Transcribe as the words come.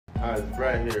Hi, it's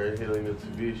Brad here at Healey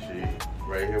Mitsubishi.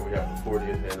 Right here we have the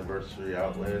 40th Anniversary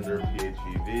Outlander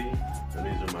PHEV, and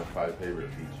these are my 5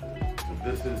 favorite features. So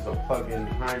this is a plug-in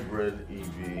hybrid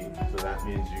EV, so that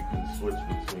means you can switch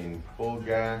between full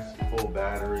gas, full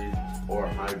battery, or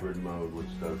hybrid mode, which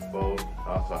does both.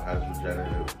 Also has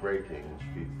regenerative braking, which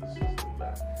feeds the system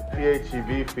back. The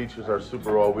PHEV features our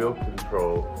Super All-Wheel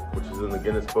Control, which is in the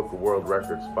Guinness Book of World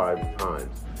Records 5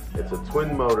 times. It's a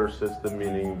twin motor system,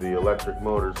 meaning the electric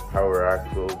motors power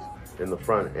axles in the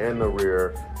front and the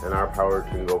rear, and our power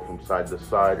can go from side to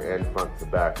side and front to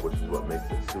back, which is what makes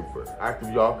it super.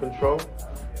 Active yaw control,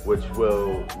 which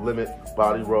will limit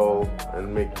body roll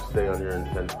and make you stay on your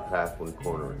intended path when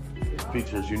cornering. It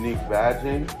features unique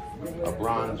badging, a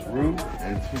bronze roof,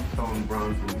 and two-tone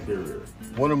bronze interior.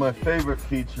 One of my favorite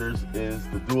features is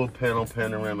the dual panel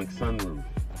panoramic sunroof.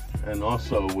 And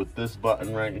also with this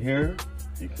button right here,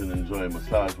 you can enjoy a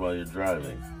massage while you're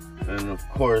driving. And of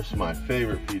course, my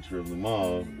favorite feature of them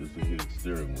all is the heated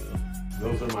steering wheel.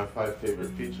 Those are my 5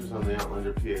 favorite features on the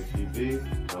Outlander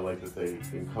PHEV. I like that they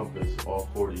encompass all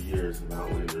 40 years of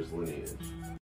Outlander's lineage.